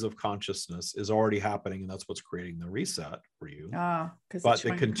rise of consciousness is already happening, and that's what's creating the reset for you. But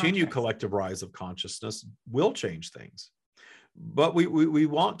the continued collective rise of consciousness will change things. But we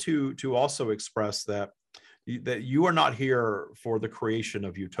want to also express that you are not here for the creation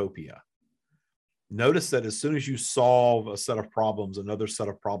of utopia. Notice that as soon as you solve a set of problems, another set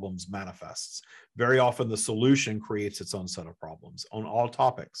of problems manifests. Very often the solution creates its own set of problems on all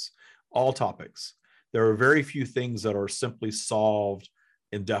topics. There are very few things that are simply solved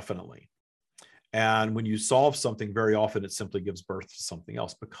indefinitely. And when you solve something, very often it simply gives birth to something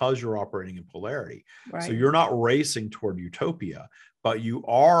else because you're operating in polarity. Right. So you're not racing toward utopia, but you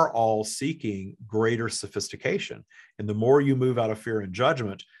are all seeking greater sophistication. And the more you move out of fear and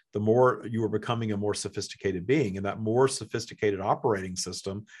judgment, the more you are becoming a more sophisticated being. And that more sophisticated operating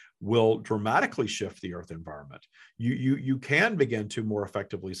system will dramatically shift the Earth environment. You can begin to more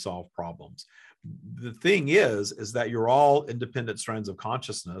effectively solve problems. The thing is that you're all independent strands of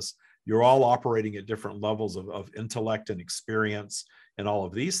consciousness. You're all operating at different levels of intellect and experience and all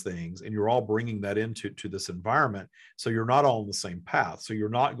of these things, and you're all bringing that into this environment. So you're not all on the same path. So you're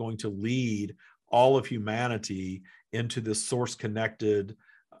not going to lead all of humanity into this source-connected,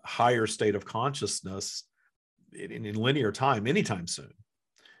 higher state of consciousness in linear time anytime soon.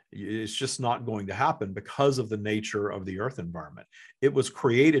 It's just not going to happen because of the nature of the Earth environment. It was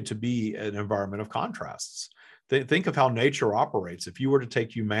created to be an environment of contrasts. Think of how nature operates. If you were to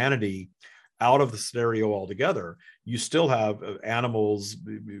take humanity out of the scenario altogether, you still have animals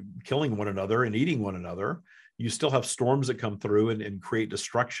killing one another and eating one another. You still have storms that come through and create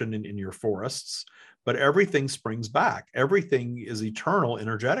destruction in your forests, but everything springs back. Everything is eternal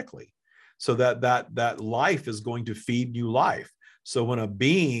energetically. So that life is going to feed new life. So when a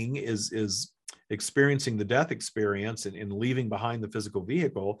being is experiencing the death experience and leaving behind the physical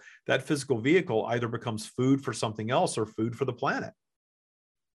vehicle, that physical vehicle either becomes food for something else or food for the planet.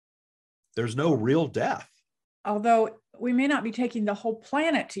 There's no real death. Although we may not be taking the whole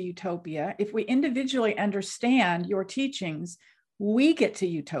planet to utopia, if we individually understand your teachings, we get to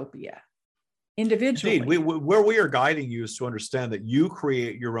utopia individually. Indeed, where we are guiding you is to understand that you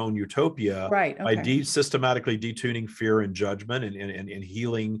create your own utopia, right? Okay. By systematically detuning fear and judgment and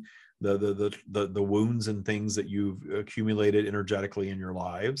healing the wounds and things that you've accumulated energetically in your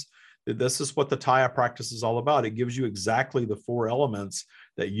lives. This is what the Taya practice is all about. It gives you exactly the 4 elements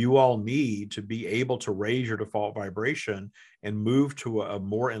that you all need to be able to raise your default vibration and move to a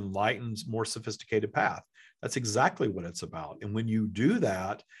more enlightened, more sophisticated path. That's exactly what it's about. And when you do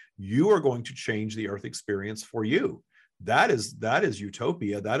that, you are going to change the Earth experience for you. That is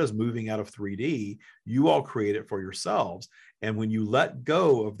utopia. That is moving out of 3D. You all create it for yourselves. And when you let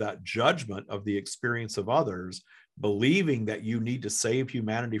go of that judgment of the experience of others, believing that you need to save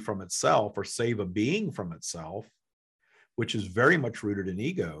humanity from itself or save a being from itself, which is very much rooted in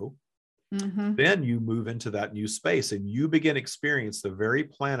ego, then you move into that new space and you begin to experience the very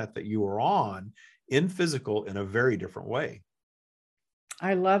planet that you are on in physical in a very different way.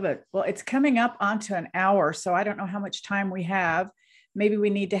 I love it. Well, it's coming up onto an hour, so I don't know how much time we have. Maybe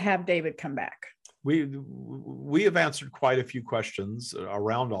we need to have David come back. We have answered quite a few questions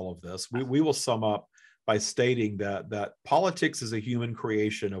around all of this. We will sum up by stating that politics is a human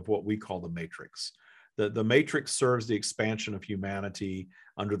creation of what we call the matrix. The matrix serves the expansion of humanity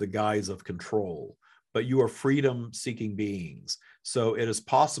under the guise of control, but you are freedom-seeking beings. So it is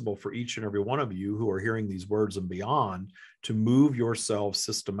possible for each and every one of you who are hearing these words and beyond to move yourselves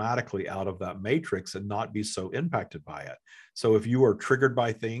systematically out of that matrix and not be so impacted by it. So if you are triggered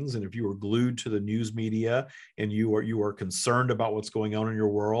by things and if you are glued to the news media and you are concerned about what's going on in your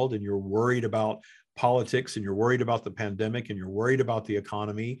world and you're worried about politics and you're worried about the pandemic and you're worried about the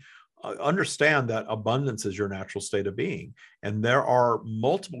economy, understand that abundance is your natural state of being. And there are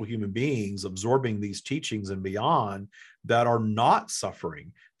multiple human beings absorbing these teachings and beyond that are not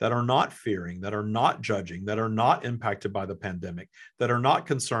suffering, that are not fearing, that are not judging, that are not impacted by the pandemic, that are not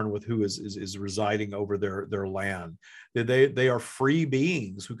concerned with who is residing over their land. They are free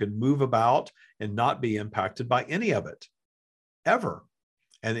beings who can move about and not be impacted by any of it, ever.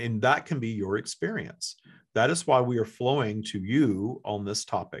 And that can be your experience. That is why we are flowing to you on this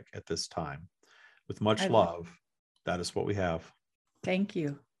topic at this time. With much love, that is what we have. Thank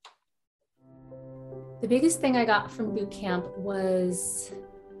you. The biggest thing I got from boot camp was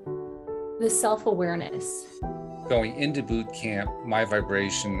the self-awareness. Going into boot camp, my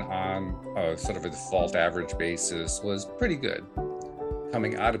vibration on a sort of a default average basis was pretty good.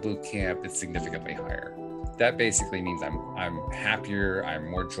 Coming out of boot camp, it's significantly higher. That basically means I'm happier, I'm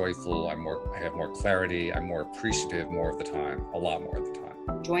more joyful, I have more clarity, I'm more appreciative more of the time, a lot more of the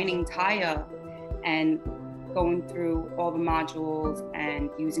time. Joining Taya and going through all the modules and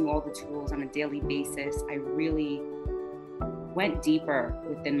using all the tools on a daily basis, I really went deeper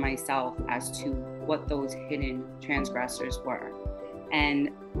within myself as to what those hidden transgressors were. And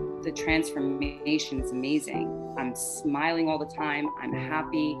the transformation is amazing. I'm smiling all the time. I'm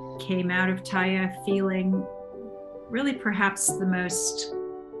happy. Came out of Taya feeling really perhaps the most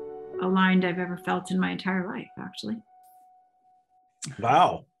aligned I've ever felt in my entire life, actually.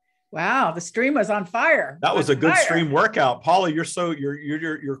 Wow. Wow, the stream was on fire. That was a good fire. stream workout. Paula, your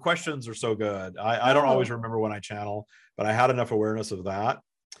questions are so good. I don't always remember when I channel, but I had enough awareness of that.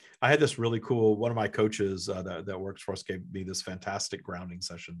 I had this really cool, one of my coaches that works for us gave me this fantastic grounding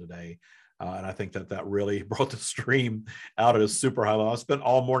session today. And I think that really brought the stream out at a super high level. I spent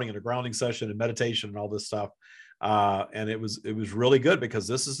all morning in a grounding session and meditation and all this stuff. And it was really good because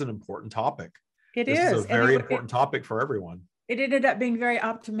this is an important topic. This is a very important topic for everyone. It ended up being very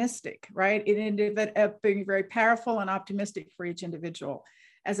optimistic, right? It ended up being very powerful and optimistic for each individual,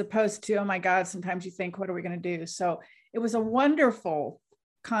 as opposed to, oh my God, sometimes you think, what are we going to do? So it was a wonderful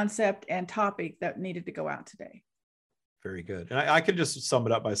concept and topic that needed to go out today. Very good. And I can just sum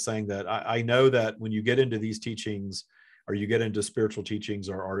it up by saying that I know that when you get into these teachings, or you get into spiritual teachings,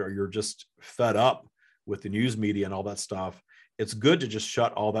 or you're just fed up with the news media and all that stuff, it's good to just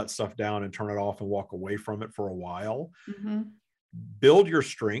shut all that stuff down and turn it off and walk away from it for a while. Mm-hmm. Build your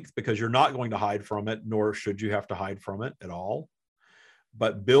strength, because you're not going to hide from it, nor should you have to hide from it at all.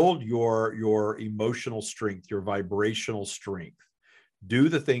 But build your emotional strength, your vibrational strength. Do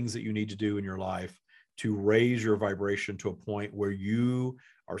the things that you need to do in your life to raise your vibration to a point where you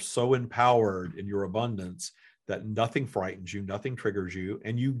are so empowered in your abundance that nothing frightens you, nothing triggers you,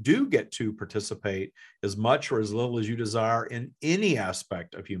 and you do get to participate as much or as little as you desire in any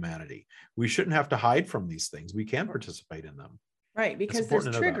aspect of humanity. We shouldn't have to hide from these things. We can participate in them. Right, because there's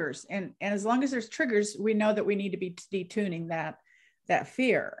triggers, and as long as there's triggers, we know that we need to be detuning that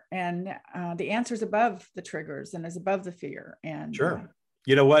fear, and the answer is above the triggers and is above the fear. And sure.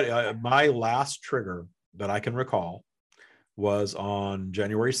 You know what? My last trigger that I can recall was on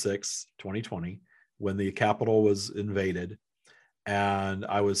January 6th, 2020, when the Capitol was invaded. And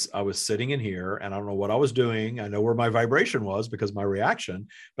I was sitting in here, and I don't know what I was doing. I know where my vibration was because of my reaction,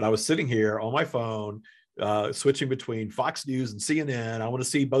 but I was sitting here on my phone, switching between Fox News and CNN. I want to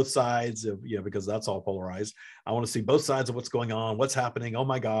see both sides of, because that's all polarized. I want to see both sides of what's going on, what's happening. Oh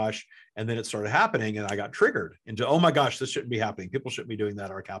my gosh. And then it started happening, and I got triggered into, oh my gosh, this shouldn't be happening. People shouldn't be doing that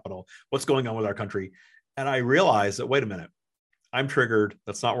at our Capitol. What's going on with our country? And I realized that, wait a minute, I'm triggered.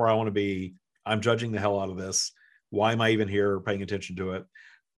 That's not where I want to be. I'm judging the hell out of this. Why am I even here paying attention to it?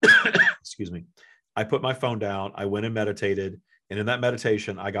 Excuse me. I put my phone down. I went and meditated. And in that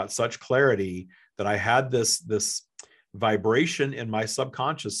meditation, I got such clarity that I had this vibration in my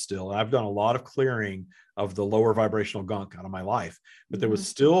subconscious still. And I've done a lot of clearing of the lower vibrational gunk out of my life, but there was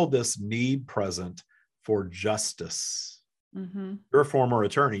still this need present for justice. Mm-hmm. You're a former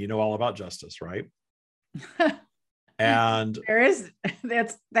attorney. You know all about justice, right? And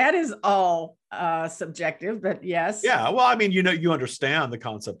that is all subjective, but yes. Yeah. Well, I mean, you understand the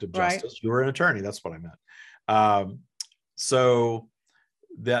concept of justice. Right. You're an attorney. That's what I meant. So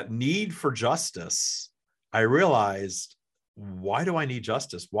that need for justice, I realized, why do I need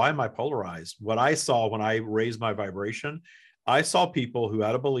justice? Why am I polarized? What I saw when I raised my vibration, I saw people who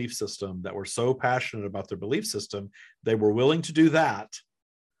had a belief system that were so passionate about their belief system, they were willing to do that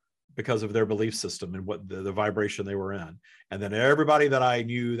because of their belief system and what the vibration they were in. And then everybody that I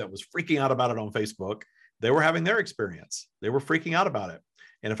knew that was freaking out about it on Facebook, they were having their experience. They were freaking out about it.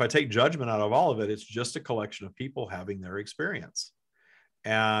 And if I take judgment out of all of it, it's just a collection of people having their experience.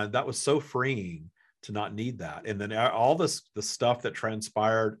 And that was so freeing to not need that. And then all the stuff that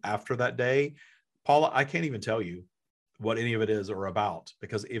transpired after that day, Paula, I can't even tell you what any of it is or about,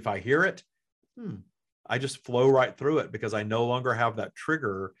 because if I hear it, I just flow right through it, because I no longer have that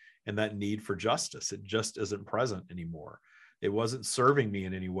trigger and that need for justice. It just isn't present anymore. It wasn't serving me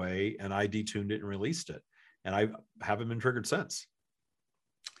in any way, and I detuned it and released it. And I haven't been triggered since.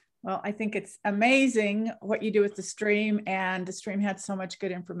 Well, I think it's amazing what you do with the stream, and the stream had so much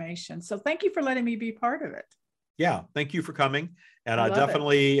good information. So thank you for letting me be part of it. Yeah, thank you for coming. And I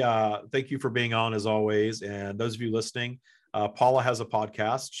definitely thank you for being on as always. And those of you listening, Paula has a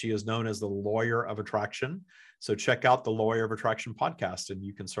podcast. She is known as the Lawyer of Attraction. So check out the Lawyer of Attraction podcast, and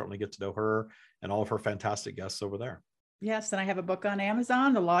you can certainly get to know her and all of her fantastic guests over there. Yes, and I have a book on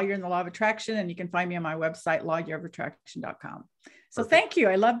Amazon, The Lawyer and the Law of Attraction, and you can find me on my website, lawyerofattraction.com. So thank you.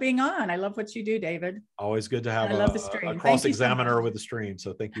 I love being on. I love what you do, David. Always good to have a cross-examiner with the stream.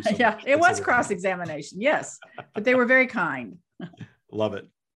 So thank you so much. Yeah, it was cross-examination. Yes, but they were very kind. Love it.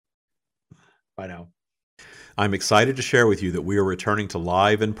 Bye now. I'm excited to share with you that we are returning to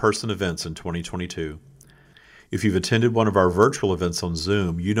live in-person events in 2022. If you've attended one of our virtual events on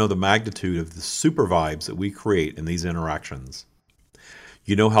Zoom, you know the magnitude of the super vibes that we create in these interactions.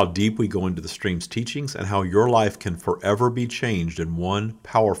 You know how deep we go into the stream's teachings and how your life can forever be changed in one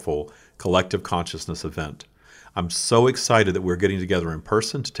powerful collective consciousness event. I'm so excited that we're getting together in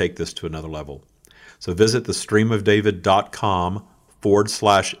person to take this to another level. So visit thestreamofdavid.com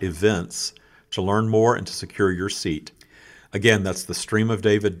streamofdavid.com/events to learn more and to secure your seat. Again, that's the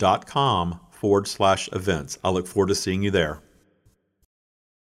streamofdavid.com/events. I look forward to seeing you there.